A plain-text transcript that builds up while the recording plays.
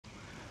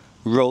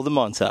Roll the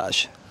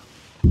montage.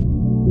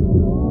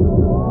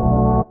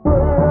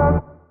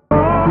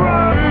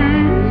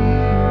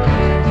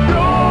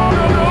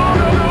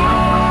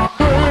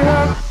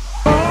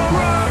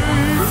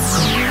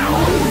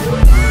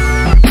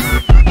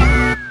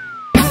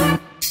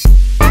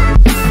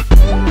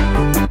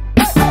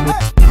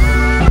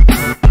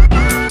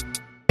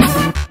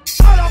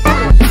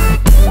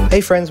 Hey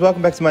friends,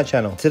 welcome back to my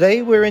channel.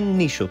 Today we're in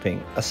Nyköping,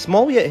 a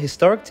small yet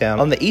historic town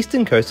on the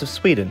eastern coast of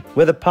Sweden,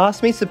 where the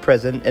past meets the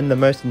present in the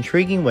most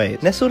intriguing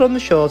ways. Nestled on the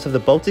shores of the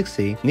Baltic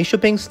Sea,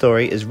 Nyköping's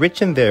story is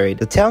rich and varied.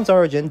 The town's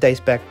origin dates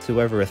back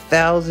to over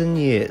 1,000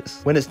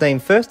 years, when its name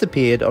first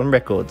appeared on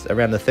records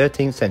around the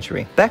 13th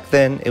century. Back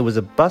then, it was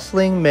a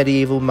bustling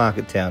medieval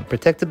market town,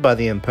 protected by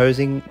the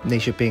imposing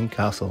Nyköping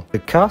castle. The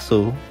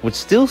castle, which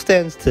still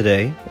stands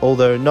today,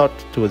 although not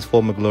to its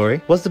former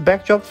glory, was the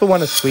backdrop for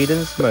one of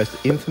Sweden's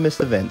most infamous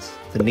events,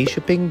 the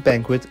Nyköping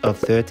Banquet of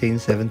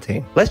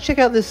 1317. Let's check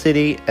out this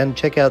city and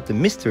check out the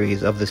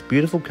mysteries of this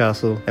beautiful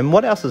castle and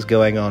what else is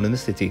going on in the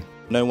city.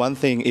 No, one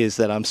thing is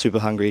that I'm super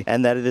hungry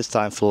and that it is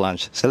time for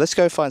lunch. So let's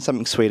go find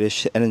something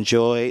Swedish and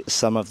enjoy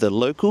some of the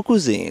local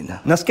cuisine.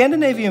 Now,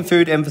 Scandinavian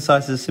food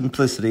emphasizes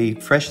simplicity,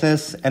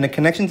 freshness, and a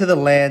connection to the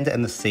land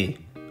and the sea.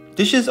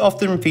 Dishes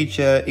often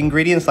feature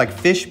ingredients like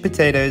fish,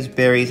 potatoes,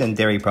 berries, and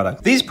dairy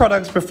products. These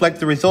products reflect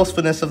the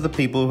resourcefulness of the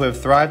people who have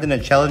thrived in a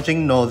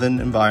challenging northern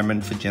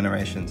environment for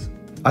generations.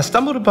 I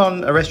stumbled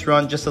upon a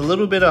restaurant just a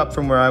little bit up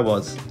from where I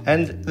was,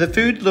 and the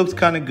food looked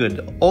kind of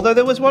good, although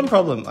there was one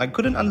problem: I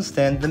couldn't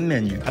understand the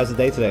menu. How's the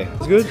day today?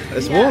 It's good?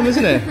 It's warm,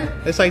 isn't it?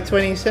 It's like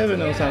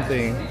 27 or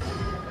something.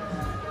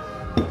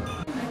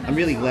 I'm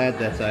really glad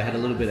that I had a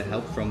little bit of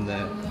help from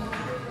the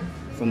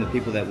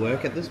people that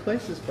work at this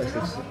place. This place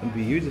looks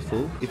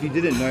beautiful. If you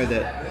didn't know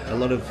that a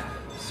lot of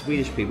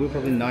Swedish people,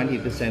 probably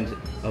 90%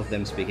 of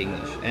them speak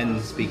English,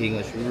 and speak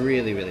English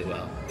really, really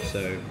well.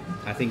 So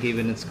I think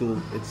even in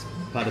school, it's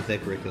part of their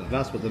curriculum. I've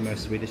asked what the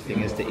most Swedish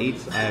thing is to eat.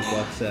 I've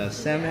got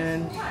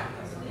salmon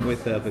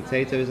with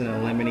potatoes and a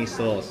lemony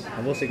sauce.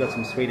 I've also got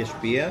some Swedish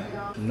beer.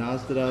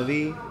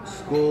 Nazdravi,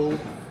 skål,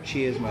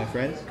 cheers my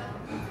friends.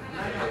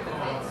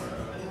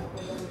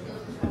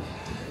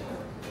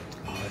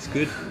 Oh, that's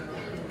good.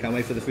 Can't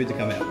wait for the food to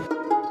come out.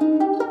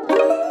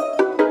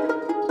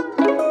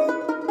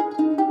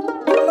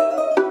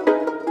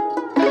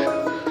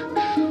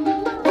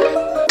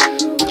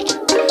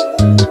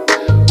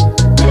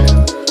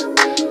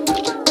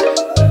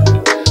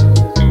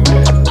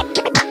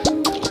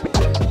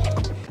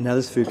 Now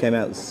this food came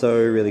out so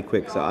really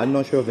quick, so I'm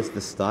not sure if it's the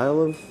style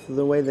of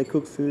the way they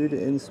cook food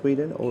in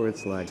Sweden, or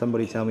it's like,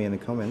 somebody tell me in the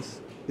comments,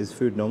 is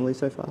food normally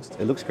so fast?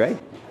 It looks great.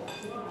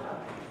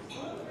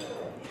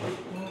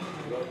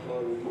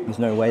 There's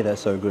no way they're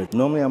so good.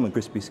 Normally I'm a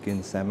crispy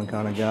skinned salmon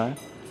kind of guy,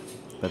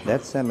 but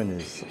that salmon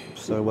is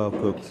so well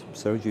cooked,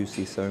 so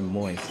juicy, so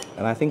moist.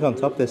 And I think on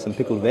top there's some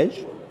pickled veg,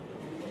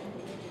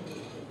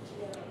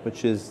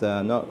 which is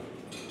not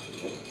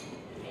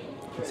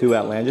too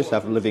outlandish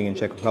after living in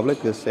Czech Republic,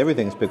 because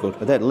everything's pickled.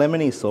 But that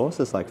lemony sauce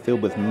is like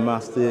filled with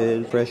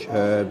mustard, fresh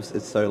herbs.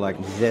 It's so like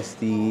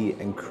zesty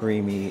and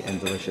creamy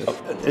and delicious.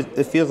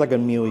 It feels like a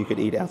meal you could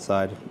eat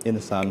outside in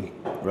the sun,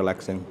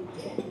 relaxing,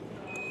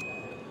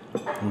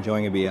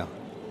 enjoying a beer.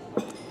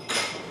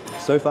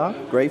 So far,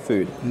 great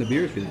food. And the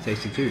beer is really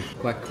tasty too.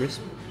 Quite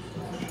crisp.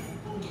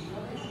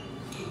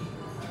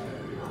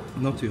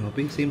 Not too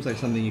hoppy. Seems like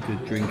something you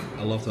could drink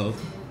a lot of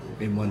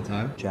in one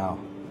time. Ciao.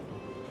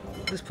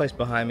 This place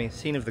behind me,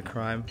 scene of the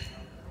crime.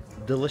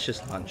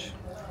 Delicious lunch.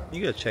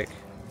 You gotta check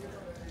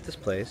this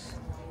place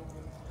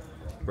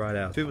right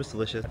out. Food was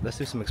delicious. Let's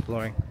do some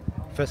exploring.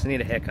 First I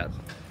need a haircut.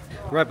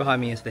 Right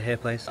behind me is the hair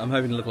place. I'm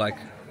hoping to look like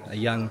a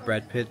young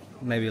Brad Pitt,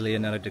 maybe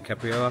Leonardo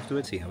DiCaprio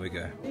afterwards. See how we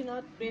go. You've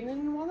not been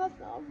in one of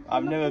them?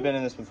 I've never been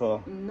in this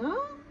before.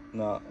 No?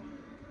 No.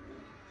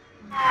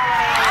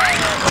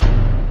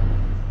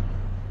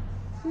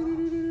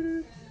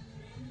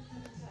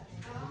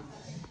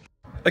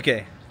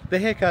 Okay, the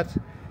haircut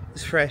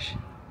is fresh.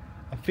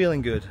 I'm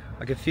feeling good.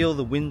 I can feel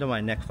the wind on my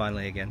neck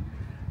finally again.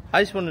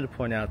 I just wanted to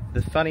point out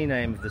the funny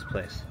name of this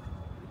place.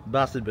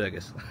 Bastard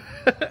Burgers.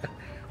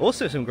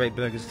 Also some great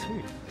burgers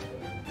too.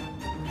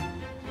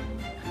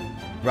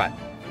 Right,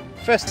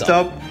 first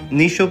stop,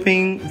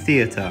 Nyköping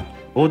Theatre,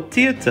 or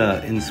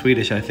theatre in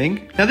Swedish I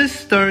think. Now this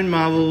stone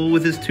marvel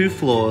with its 2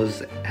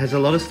 floors has a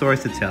lot of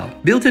stories to tell.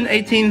 Built in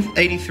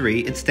 1883,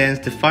 it stands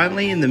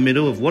defiantly in the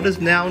middle of what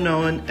is now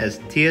known as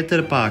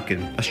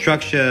Teaterparken, a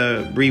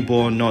structure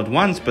reborn not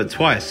once but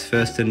twice,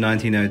 first in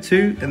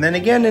 1902 and then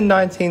again in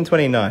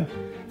 1929.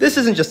 This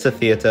isn't just a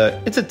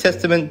theatre, it's a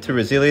testament to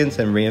resilience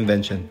and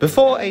reinvention.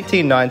 Before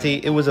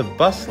 1890, it was a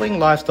bustling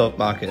livestock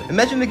market.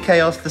 Imagine the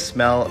chaos, the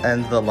smell,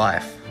 and the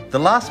life. The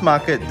last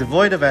market,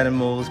 devoid of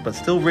animals but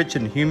still rich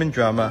in human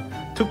drama,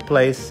 took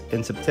place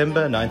in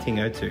September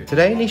 1902.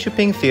 Today,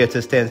 Nyköping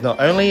Theatre stands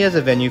not only as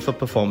a venue for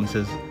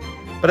performances,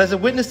 but as a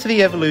witness to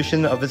the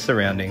evolution of its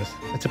surroundings.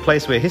 It's a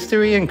place where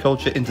history and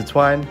culture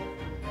intertwine,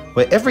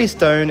 where every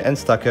stone and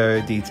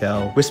stucco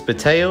detail whisper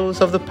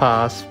tales of the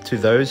past to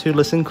those who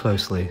listen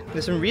closely.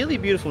 There's some really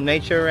beautiful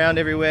nature around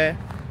everywhere.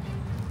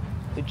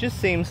 It just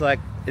seems like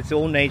it's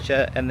all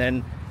nature, and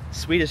then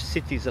Swedish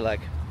cities are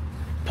like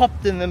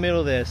popped in the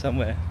middle there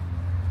somewhere.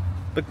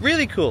 But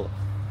really cool.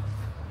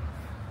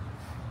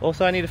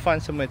 Also, I need to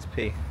find somewhere to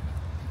pee.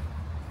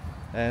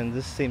 And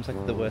this seems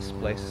like the worst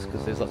place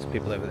because there's lots of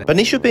people over there. But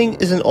Nyköping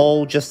isn't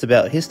all just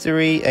about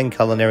history and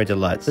culinary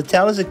delights. The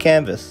town is a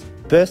canvas,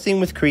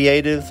 bursting with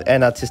creative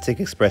and artistic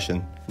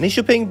expression.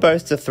 Nyköping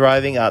boasts a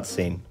thriving art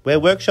scene, where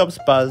workshops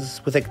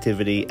buzz with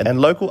activity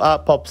and local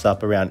art pops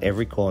up around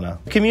every corner.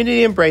 The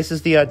community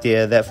embraces the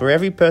idea that for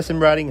every person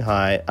riding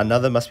high,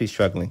 another must be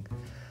struggling.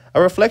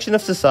 A reflection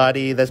of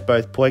society that's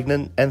both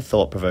poignant and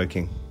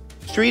thought-provoking.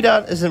 Street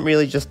art isn't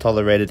really just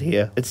tolerated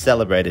here, it's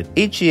celebrated.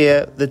 Each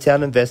year, the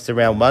town invests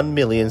around 1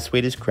 million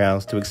Swedish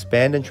crowns to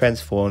expand and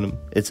transform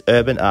its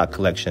urban art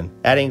collection,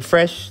 adding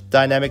fresh,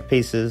 dynamic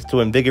pieces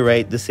to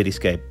invigorate the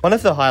cityscape. One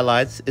of the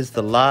highlights is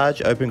the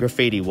large open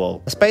graffiti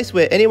wall, a space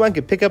where anyone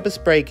can pick up a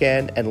spray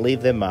can and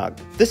leave their mark.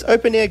 This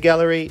open-air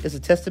gallery is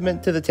a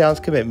testament to the town's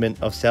commitment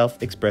of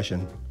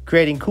self-expression,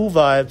 creating cool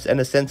vibes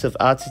and a sense of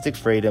artistic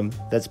freedom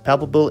that's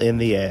palpable in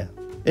the air.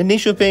 In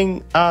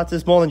Nyköping, art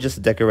is more than just a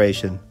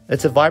decoration.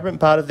 It's a vibrant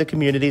part of the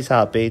community's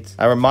heartbeat,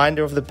 a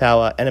reminder of the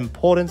power and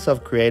importance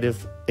of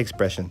creative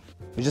expression.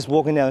 We're just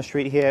walking down the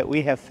street here.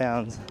 We have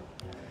found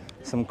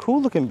some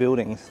cool looking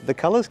buildings. The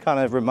colors kind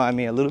of remind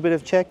me a little bit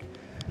of Czech,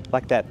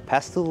 like that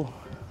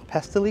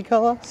pastel-y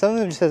color. Some of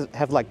them just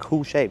have like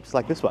cool shapes,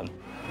 like this one.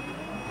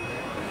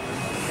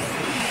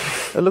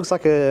 It looks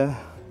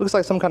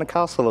like some kind of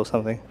castle or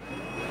something.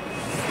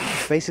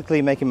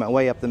 Basically making my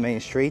way up the main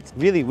street.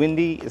 Really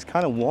windy, it's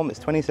kind of warm, it's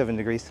 27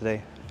 degrees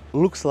today.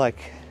 Looks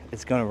like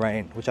it's gonna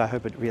rain, which I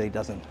hope it really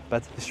doesn't.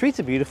 But the streets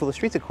are beautiful, the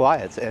streets are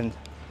quiet, and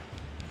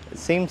it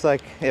seems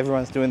like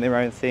everyone's doing their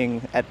own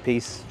thing at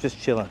peace,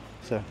 just chilling.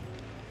 So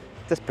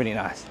that's pretty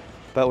nice.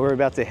 But we're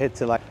about to head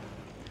to like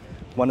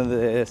one of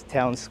the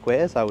town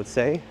squares, I would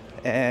say.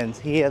 And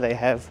here they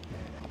have,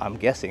 I'm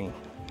guessing,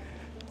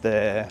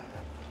 the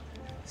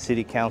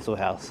city council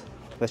house.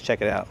 Let's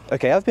check it out.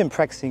 Okay, I've been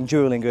practicing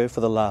Duolingo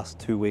for the last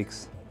 2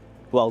 weeks.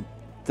 Well,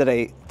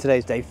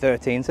 today's day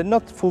 13, so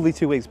not fully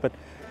 2 weeks, but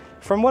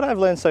from what I've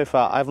learned so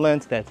far, I've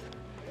learned that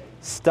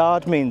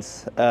stad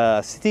means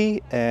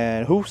city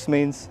and hus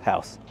means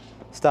house.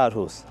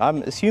 Stadhus.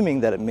 I'm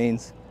assuming that it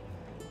means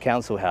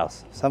council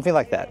house, something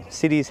like that.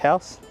 City's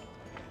house.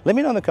 Let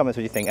me know in the comments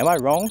what you think. Am I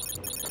wrong?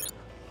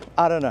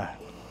 I don't know.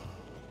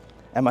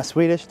 Am I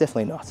Swedish?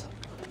 Definitely not.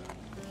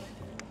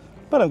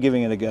 But I'm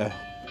giving it a go.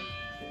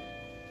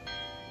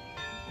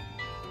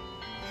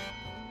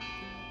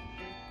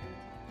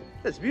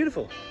 That's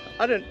beautiful.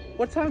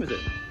 What time is it?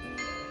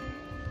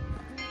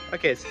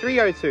 Okay, it's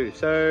 3:02,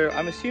 so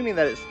I'm assuming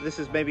that this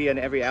is maybe an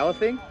every hour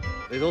thing.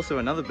 There's also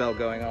another bell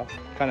going off.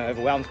 Kind of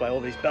overwhelmed by all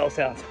these bell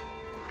sounds.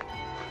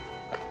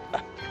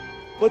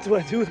 What do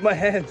I do with my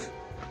hands?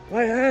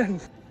 My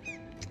hands!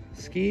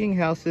 Skiing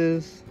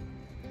houses,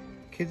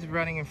 kids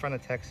running in front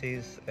of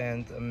taxis,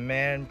 and a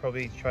man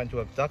probably trying to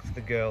abduct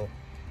the girl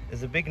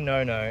is a big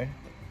no-no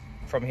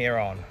from here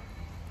on.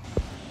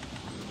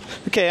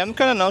 Okay, I'm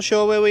kind of not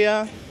sure where we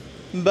are,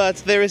 but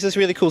there is this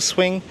really cool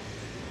swing,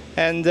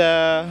 and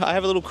I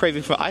have a little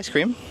craving for ice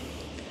cream,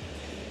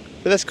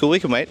 but that's cool, we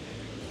can wait.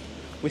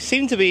 We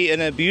seem to be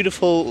in a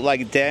beautiful,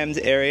 like, dammed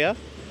area.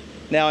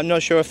 Now, I'm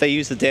not sure if they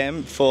use the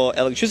dam for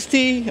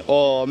electricity,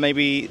 or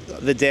maybe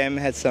the dam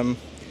had some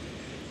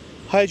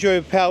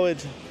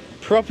hydro-powered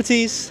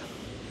properties,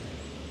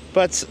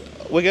 but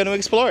we're going to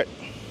explore it.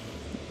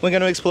 We're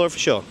going to explore it for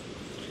sure.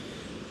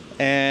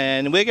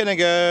 And we're going to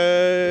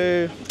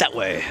go that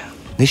way.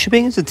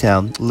 Nyköping is a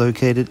town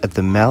located at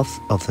the mouth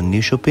of the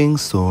Nyköping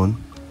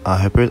Son. I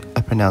hope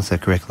I pronounced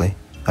that correctly.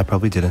 I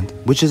probably didn't.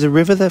 Which is a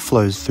river that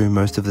flows through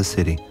most of the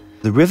city.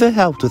 The river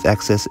helped with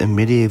access in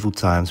medieval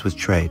times with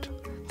trade.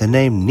 The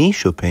name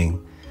Nyköping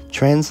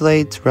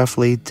translates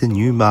roughly to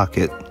new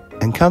market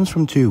and comes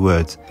from two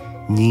words,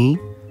 Ny,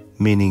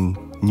 meaning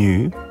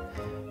new,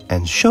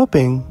 and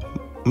shopping,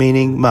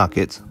 meaning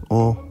market,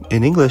 or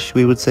in English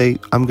we would say,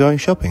 I'm going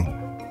shopping.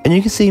 And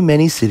you can see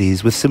many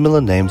cities with similar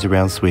names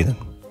around Sweden.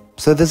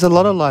 So there's a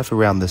lot of life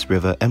around this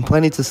river and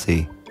plenty to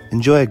see.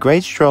 Enjoy a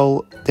great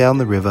stroll down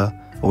the river,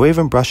 or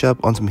even brush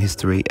up on some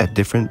history at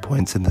different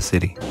points in the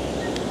city.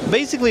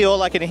 Basically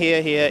all I can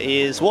hear here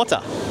is water.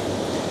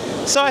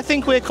 So I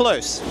think we're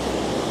close.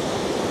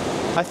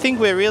 I think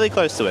we're really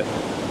close to it.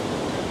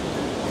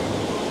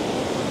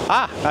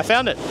 Ah, I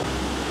found it.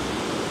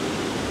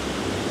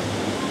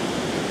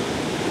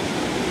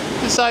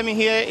 Beside me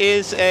here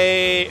is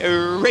a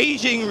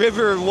raging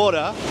river of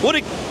water. What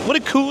a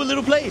cool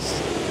little place.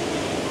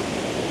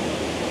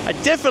 I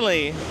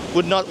definitely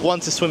would not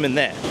want to swim in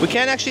there. We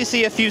can actually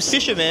see a few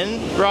fishermen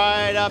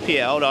right up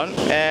here, hold on.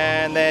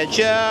 And they're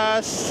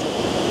just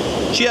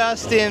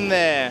in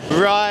there,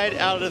 right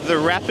out of the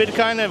rapid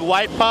kind of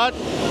white part,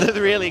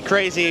 the really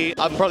crazy,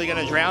 I'm probably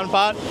gonna drown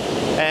part.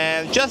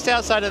 And just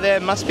outside of there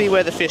must be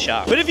where the fish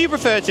are. But if you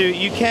prefer to,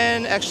 you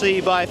can actually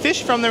buy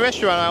fish from the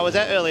restaurant I was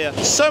at earlier.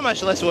 So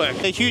much less work.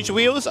 The huge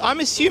wheels, I'm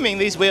assuming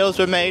these wheels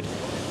were made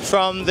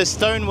from the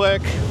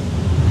stonework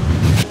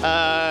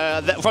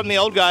from the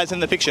old guys in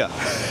the picture.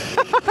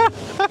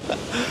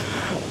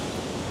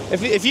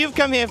 If you've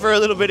come here for a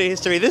little bit of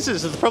history, this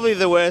is probably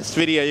the worst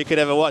video you could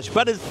ever watch,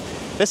 but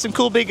there's some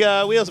cool big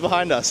wheels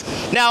behind us.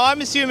 Now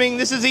I'm assuming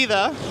this is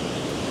either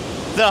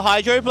the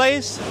hydro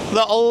place,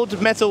 the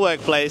old metalwork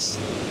place,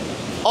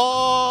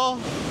 or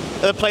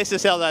the place that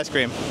sells ice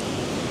cream.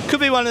 Could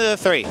be one of the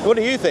three. What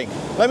do you think?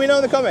 Let me know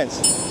in the comments.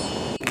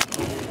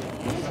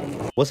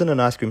 Wasn't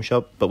an ice cream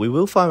shop, but we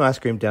will find ice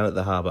cream down at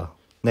the harbour,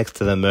 next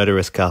to the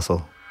murderous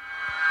castle.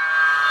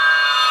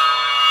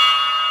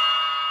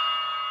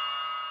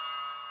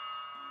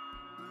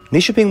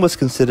 Nyköping was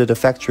considered a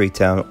factory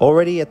town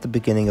already at the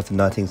beginning of the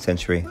 19th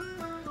century,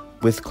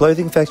 with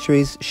clothing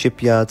factories,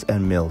 shipyards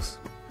and mills.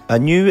 A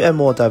new and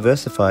more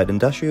diversified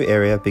industrial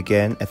area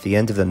began at the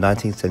end of the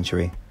 19th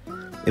century.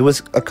 It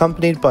was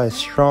accompanied by a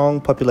strong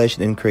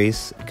population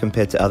increase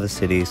compared to other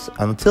cities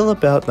until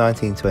about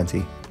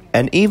 1920.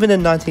 And even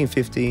in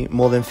 1950,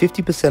 more than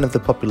 50% of the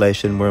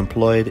population were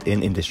employed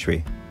in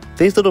industry.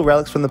 These little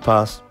relics from the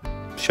past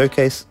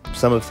showcase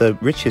some of the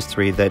rich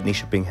history that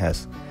Nyköping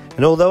has.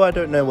 And although I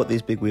don't know what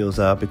these big wheels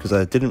are because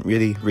I didn't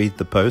really read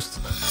the post,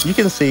 you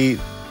can see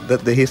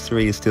that the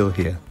history is still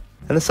here.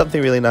 And it's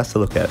something really nice to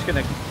look at. I'm just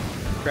gonna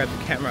grab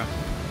the camera.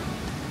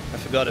 I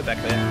forgot it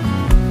back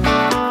there.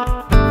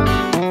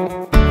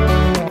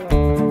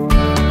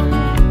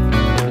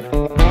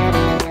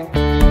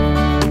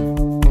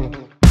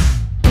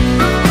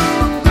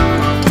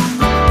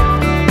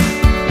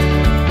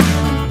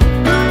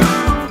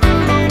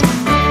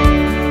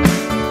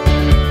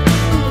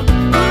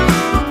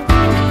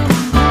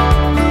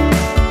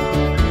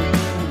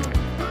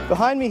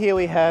 Behind me here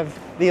we have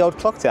the old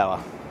clock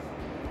tower.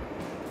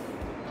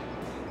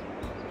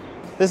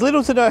 There's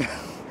little to know.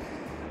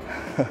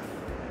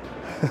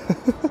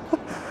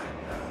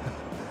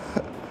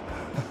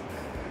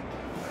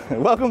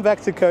 Welcome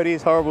back to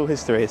Cody's Horrible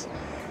Histories.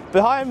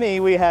 Behind me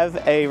we have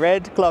a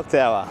red clock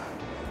tower.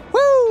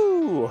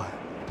 Woo!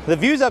 The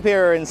views up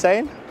here are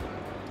insane.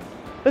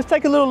 Let's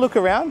take a little look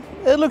around.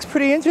 It looks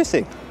pretty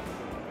interesting,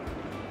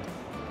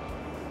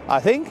 I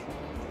think.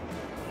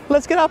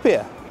 Let's get up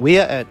here. We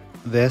are at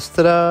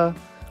Västra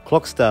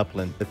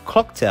Klockstapeln. The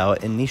clock tower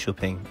in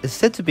Nyköping is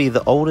said to be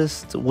the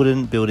oldest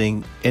wooden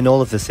building in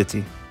all of the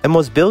city and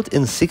was built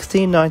in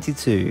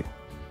 1692.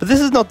 But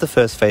this is not the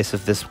first face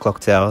of this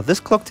clock tower. This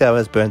clock tower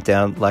has burnt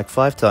down like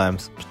 5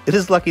 times. It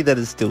is lucky that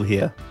it's still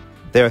here.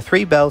 There are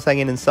 3 bells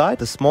hanging inside.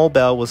 The small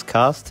bell was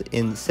cast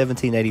in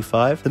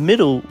 1785, the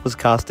middle was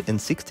cast in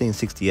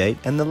 1668,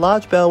 and the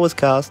large bell was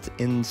cast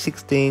in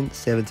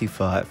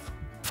 1675.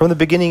 From the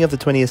beginning of the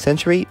 20th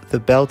century, the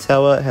bell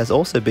tower has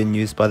also been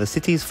used by the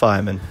city's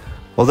firemen.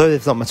 Although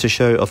there's not much to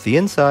show of the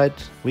inside,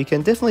 we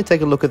can definitely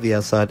take a look at the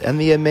outside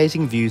and the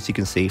amazing views you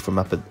can see from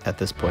up at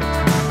this point.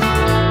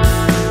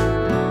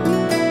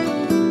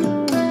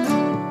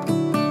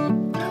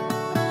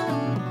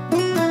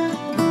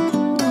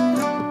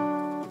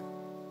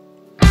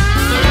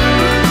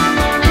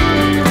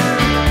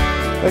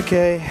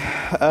 Okay,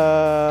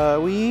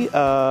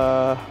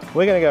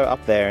 we're gonna go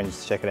up there and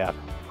just check it out.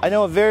 I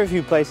know of very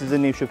few places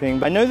in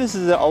Nyköping. I know this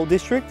is an old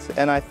district,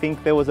 and I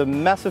think there was a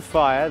massive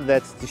fire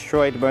that's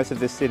destroyed most of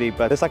this city,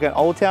 but it's like an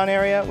old town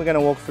area. We're gonna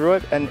walk through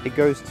it, and it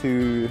goes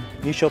to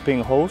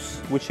Nyköping Hus,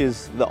 which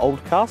is the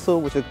old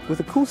castle with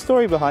a cool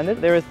story behind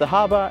it. There is the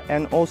harbour,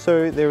 and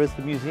also there is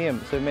the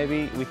museum, so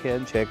maybe we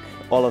can check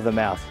all of them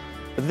out.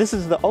 But this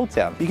is the old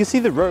town. You can see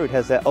the road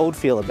has that old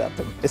feel about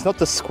them. It's not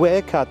the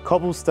square cut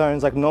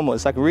cobblestones like normal,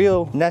 it's like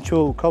real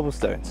natural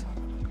cobblestones.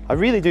 I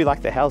really do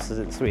like the houses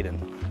in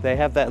Sweden. They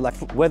have that like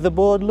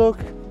weatherboard look,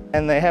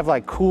 and they have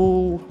like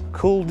cool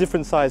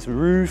different sized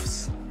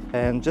roofs,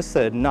 and just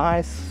a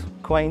nice,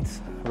 quaint,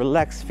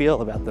 relaxed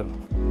feel about them.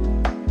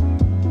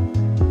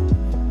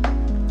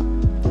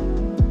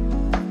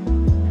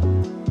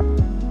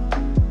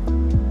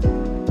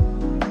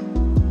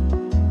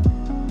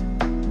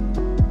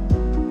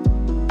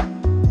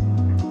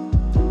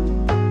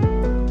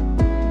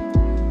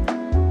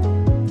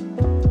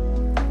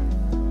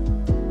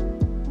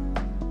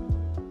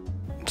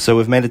 So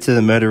we've made it to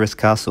the murderous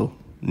castle,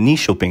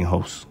 Nyköping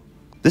Hus.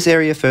 This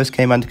area first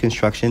came under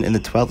construction in the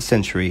 12th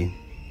century,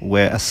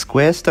 where a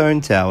square stone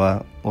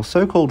tower, or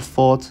so-called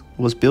fort,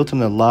 was built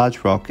on a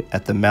large rock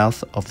at the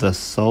mouth of the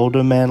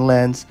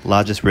Södermanland's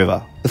largest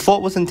river. The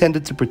fort was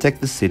intended to protect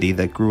the city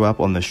that grew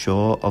up on the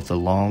shore of the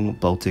long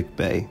Baltic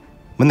Bay.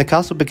 When the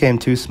castle became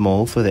too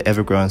small for the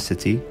ever-growing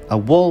city, a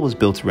wall was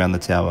built around the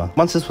tower.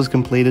 Once this was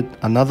completed,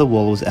 another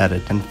wall was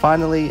added, and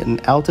finally an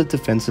outer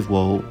defensive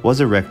wall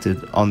was erected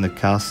on the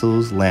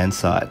castle's land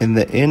side. In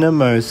the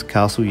innermost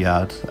castle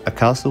yard, a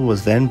castle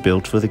was then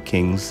built for the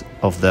kings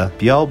of the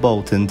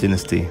Björbolten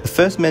dynasty. The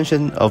first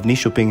mention of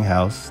Nyköping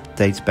House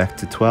dates back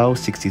to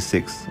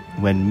 1266,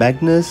 when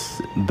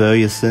Magnus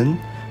Börjesson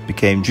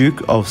became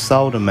Duke of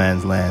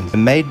Södermanland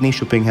and made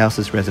Nyköping House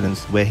his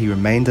residence, where he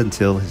remained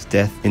until his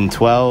death in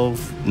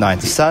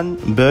 1290. His son,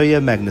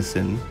 Börje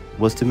Magnusson,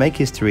 was to make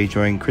history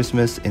during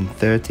Christmas in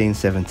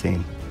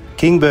 1317.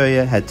 King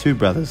Börje had 2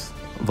 brothers,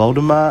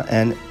 Valdemar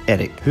and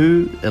Erik,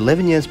 who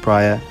 11 years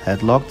prior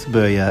had locked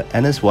Börje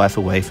and his wife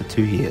away for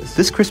 2 years.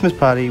 This Christmas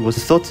party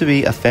was thought to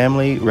be a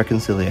family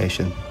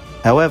reconciliation.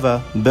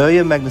 However,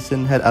 Börje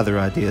Magnusson had other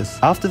ideas.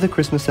 After the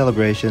Christmas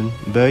celebration,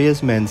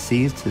 Börje's men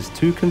seized his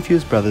 2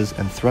 confused brothers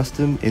and thrust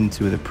them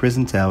into the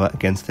prison tower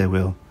against their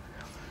will.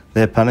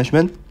 Their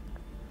punishment?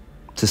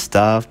 To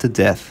starve to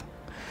death.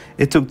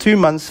 It took 2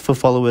 months for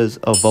followers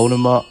of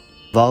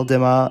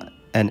Valdemar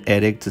and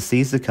Erik to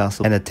seize the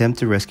castle and attempt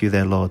to rescue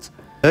their lords.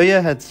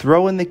 Börje had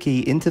thrown the key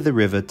into the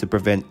river to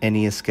prevent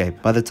any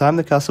escape. By the time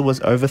the castle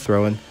was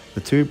overthrown, the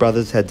 2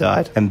 brothers had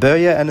died, and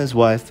Börje and his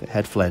wife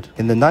had fled.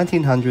 In the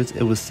 1900s,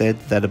 it was said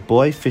that a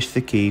boy fished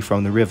the key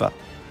from the river,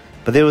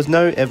 but there was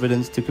no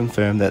evidence to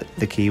confirm that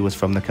the key was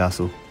from the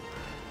castle.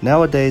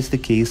 Nowadays, the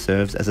key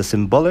serves as a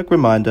symbolic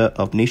reminder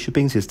of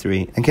Nyköping's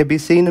history and can be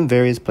seen in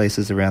various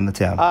places around the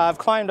town. I've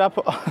climbed up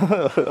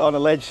on a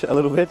ledge a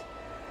little bit,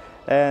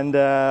 and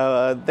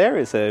there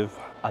is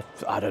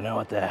I don't know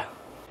what there.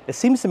 It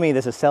seems to me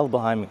there's a cell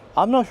behind me.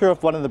 I'm not sure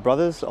if one of the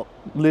brothers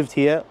lived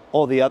here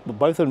or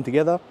both of them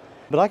together,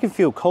 but I can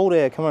feel cold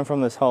air coming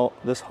from this hole.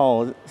 It's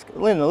a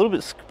little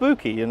bit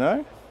spooky, you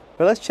know?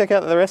 But let's check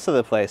out the rest of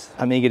the place.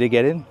 I'm eager to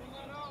get in.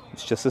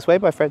 It's just this way,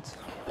 my friends.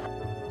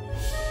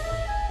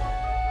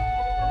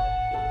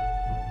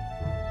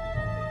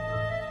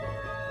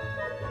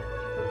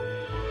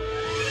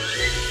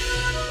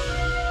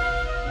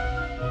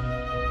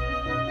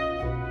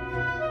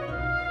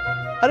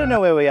 I don't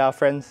know where we are,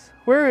 friends.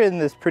 We're in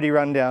this pretty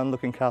rundown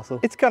looking castle.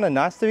 It's kind of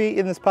nice to be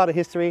in this part of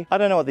history. I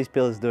don't know what these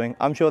pillars are doing.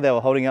 I'm sure they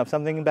were holding up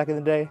something back in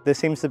the day. There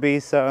seems to be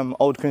some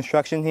old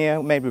construction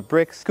here made with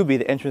bricks. Could be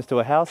the entrance to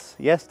a house.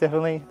 Yes,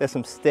 definitely. There's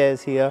some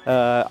stairs here.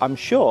 I'm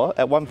sure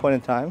at one point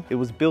in time it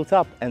was built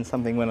up and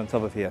something went on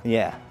top of here.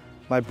 Yeah,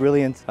 my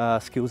brilliant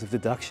skills of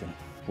deduction.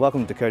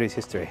 Welcome to Cody's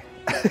history.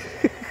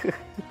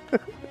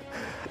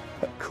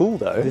 Cool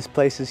though. This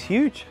place is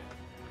huge.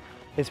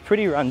 It's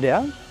pretty run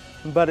down,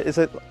 but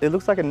it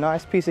looks like a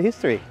nice piece of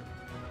history.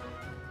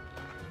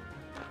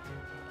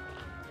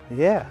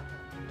 Yeah.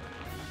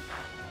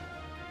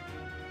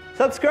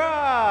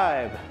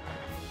 Subscribe!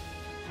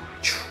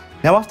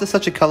 Now, after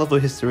such a colourful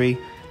history,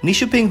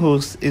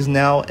 Nyköpinghus is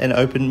now an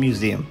open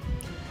museum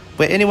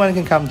where anyone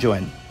can come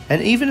join.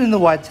 And even in the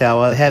White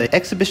Tower, they have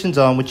exhibitions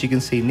on which you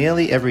can see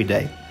nearly every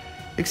day.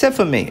 Except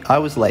for me, I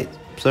was late,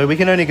 so we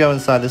can only go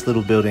inside this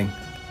little building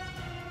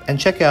and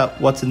check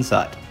out what's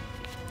inside.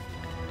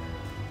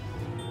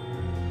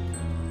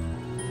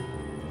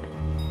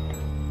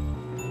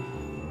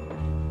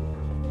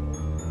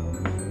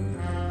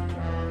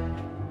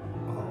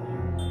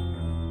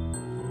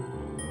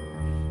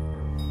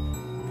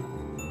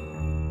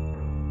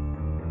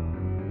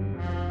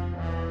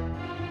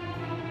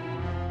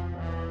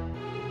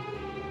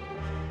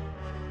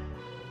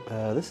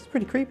 This is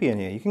pretty creepy in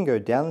here. You can go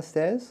down the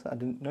stairs. I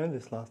didn't know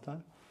this last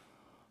time.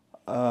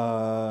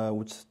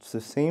 Which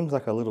just seems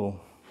like a little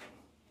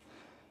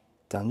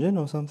dungeon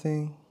or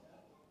something.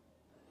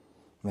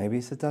 Maybe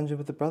it's the dungeon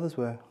where the brothers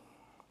were.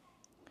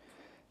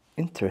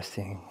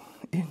 Interesting.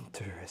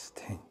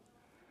 Interesting.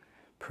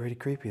 Pretty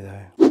creepy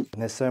though. And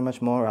there's so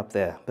much more up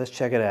there. Let's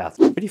check it out.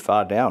 It's pretty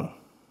far down.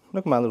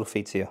 Look at my little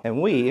feet here.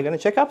 And we are going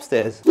to check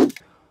upstairs.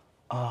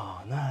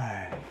 Oh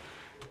no.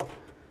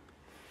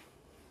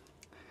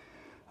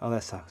 Oh,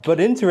 that sucks.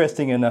 But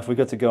interesting enough, we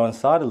got to go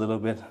inside a little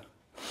bit.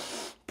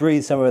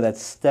 Breathe some of that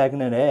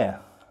stagnant air.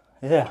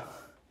 Yeah.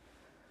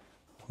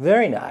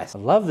 Very nice. I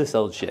love this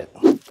old shit.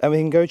 And we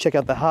can go check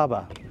out the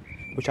harbour,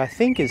 which I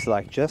think is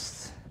like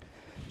just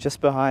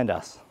behind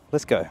us.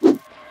 Let's go.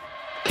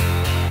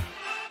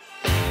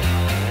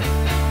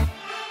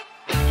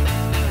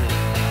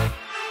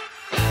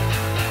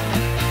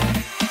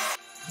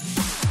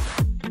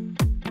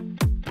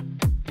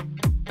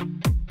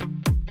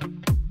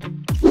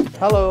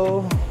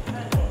 Hello.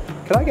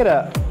 Can I get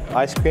an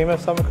ice cream of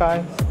some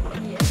kind?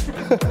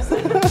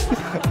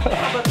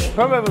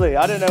 Probably.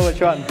 I don't know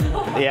which one.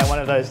 Yeah, one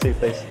of those two,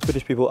 please.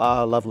 British people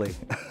are lovely.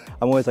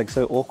 I'm always like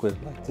so awkward.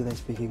 Like, do they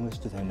speak English?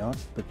 Do they not?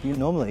 But you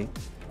normally,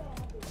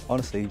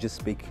 honestly, you just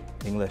speak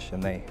English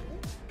and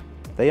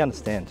they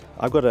understand.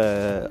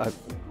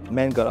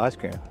 Man got ice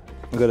cream.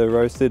 I've got a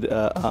roasted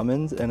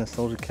almonds and a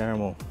salted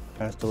caramel.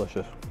 That's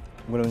delicious.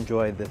 I'm gonna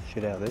enjoy the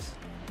shit out of this.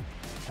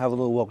 Have a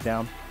little walk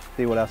down,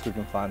 see what else we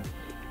can find.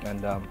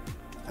 And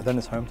then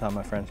it's home time,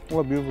 my friends.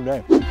 What a beautiful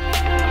day.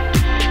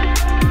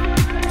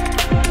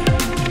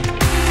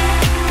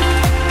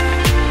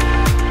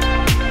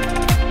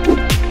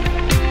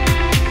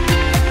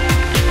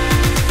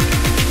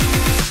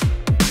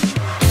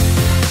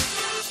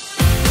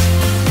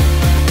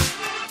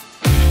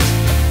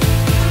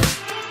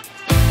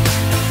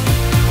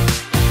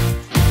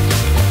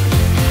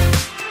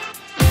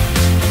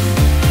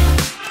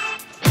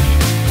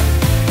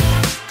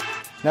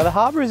 Now the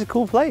harbour is a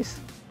cool place.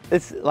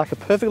 It's like a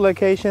perfect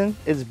location,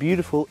 it's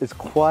beautiful, it's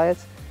quiet.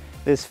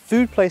 There's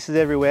food places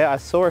everywhere. I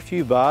saw a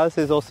few bars.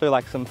 There's also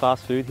like some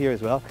fast food here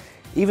as well.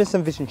 Even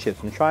some fish and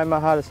chips. I'm trying my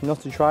hardest not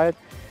to try it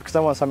because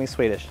I want something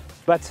Swedish.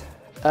 But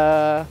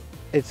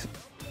it's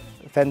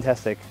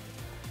fantastic.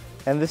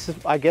 And this is,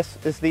 I guess,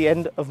 is the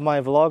end of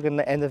my vlog and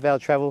the end of our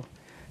travel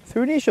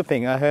through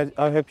Nyköping.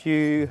 I hope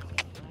you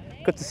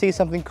got to see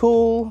something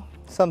cool,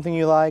 something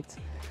you liked.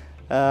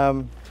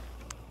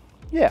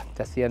 Yeah,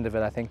 that's the end of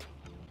it, I think.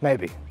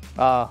 Maybe.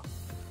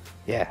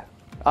 Yeah,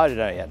 I don't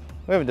know yet.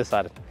 We haven't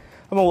decided.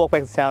 I'm gonna walk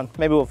back to town.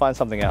 Maybe we'll find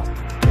something else.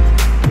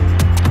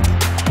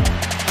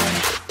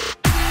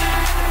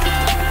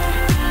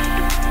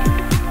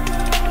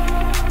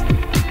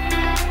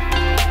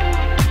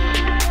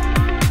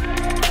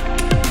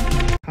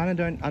 Kinda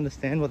don't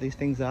understand what these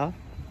things are.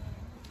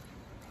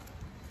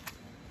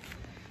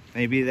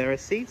 Maybe they're a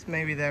seat,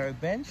 maybe they're a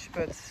bench,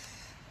 but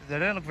they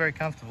don't look very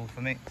comfortable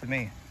to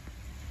me.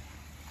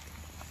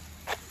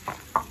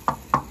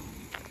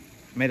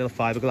 Made of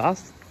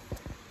fiberglass.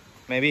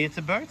 Maybe it's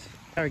a boat?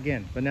 There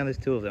again, but now there's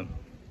two of them.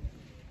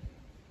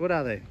 What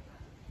are they?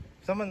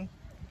 Someone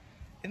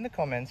in the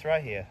comments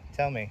right here,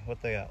 tell me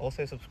what they are.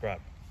 Also subscribe.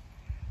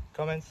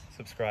 Comments,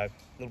 subscribe,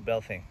 little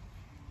bell thing.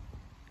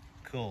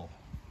 Cool.